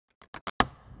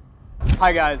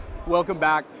Hi guys, welcome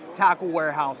back. Tackle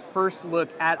Warehouse, first look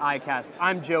at ICAST.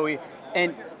 I'm Joey,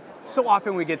 and so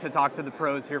often we get to talk to the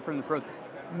pros, hear from the pros.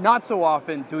 Not so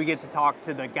often do we get to talk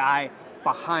to the guy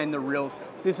behind the reels.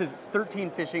 This is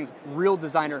 13 Fishing's reel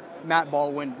designer, Matt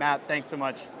Baldwin. Matt, thanks so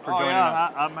much for joining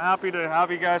us. I'm happy to have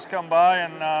you guys come by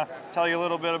and tell you a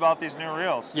little bit about these new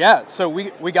reels. Yeah, so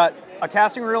we got a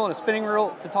casting reel and a spinning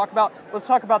reel to talk about. Let's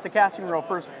talk about the casting reel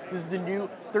first. This is the new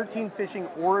 13 Fishing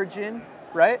Origin,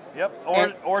 right? Yep,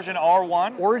 Origin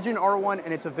R1. Origin R1,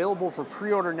 and it's available for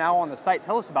pre-order now on the site.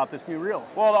 Tell us about this new reel.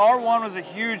 Well, the R1 was a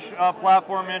huge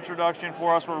platform introduction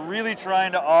for us. We're really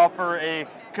trying to offer a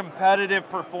competitive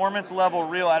performance level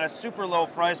reel at a super low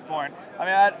price point. I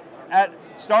mean, at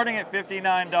starting at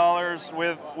 $59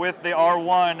 with the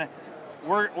R1,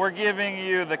 we're giving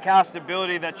you the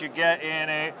castability that you get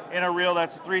in a reel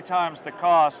that's 3 times the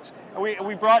cost.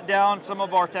 We brought down some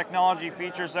of our technology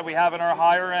features that we have in our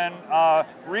higher end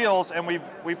reels, and we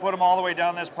put them all the way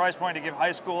down this price point to give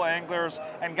high school anglers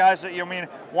and guys that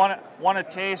want a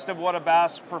taste of what a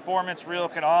bass performance reel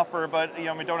can offer, but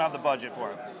we don't have the budget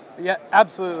for it. Yeah,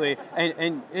 absolutely.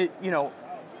 And it,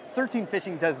 13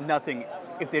 Fishing does nothing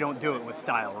if they don't do it with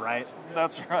style, right?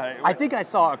 That's right. I think I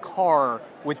saw a car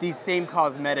with these same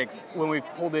cosmetics when we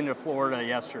pulled into Florida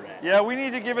yesterday. Yeah, we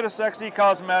need to give it a sexy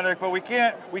cosmetic, but we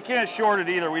can't short it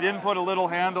either. We didn't put a little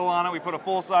handle on it. We put a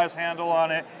full-size handle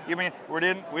on it. We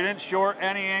didn't short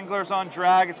any anglers on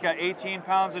drag. It's got 18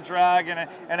 pounds of drag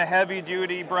and a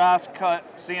heavy-duty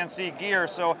brass-cut CNC gear.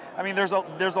 So I mean, there's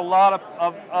a lot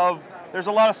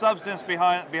of substance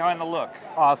behind the look.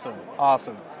 Awesome,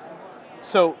 awesome.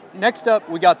 So next up,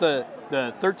 we got the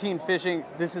 13 Fishing.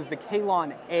 This is the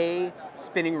Kalon A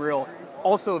spinning reel,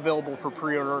 also available for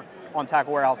pre-order on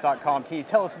tacklewarehouse.com. Can you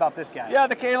tell us about this guy? Yeah,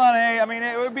 the Kalon A, I mean,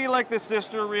 it would be like the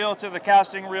sister reel to the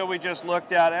casting reel we just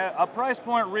looked at. A price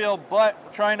point reel,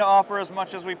 but trying to offer as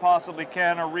much as we possibly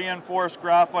can. A reinforced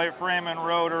graphite frame and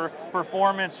rotor,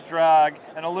 performance drag,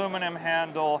 an aluminum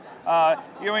handle.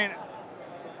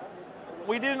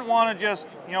 We didn't want to just,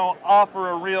 offer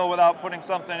a reel without putting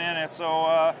something in it.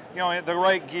 So, the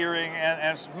right gearing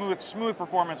and smooth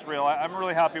performance reel. I'm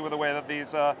really happy with the way that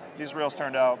these reels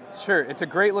turned out. Sure, it's a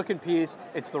great looking piece.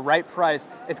 It's the right price.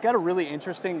 It's got a really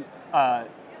interesting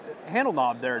handle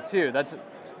knob there too.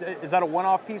 Is that a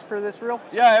one-off piece for this reel?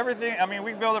 Yeah, everything. I mean,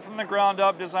 we build it from the ground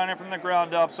up, design it from the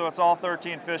ground up, so it's all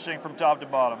 13 Fishing from top to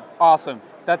bottom. Awesome.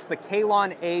 That's the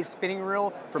Kalon A spinning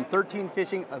reel from 13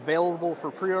 Fishing, available for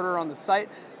pre-order on the site.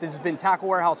 This has been Tackle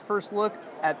Warehouse First Look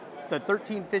at the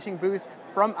 13 Fishing booth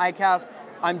from ICAST.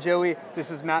 I'm Joey.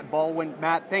 This is Matt Baldwin.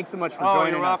 Matt, thanks so much for joining us. Oh,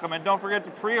 you're welcome. And don't forget to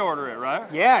pre-order it, right?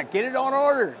 Yeah, get it on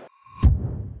order.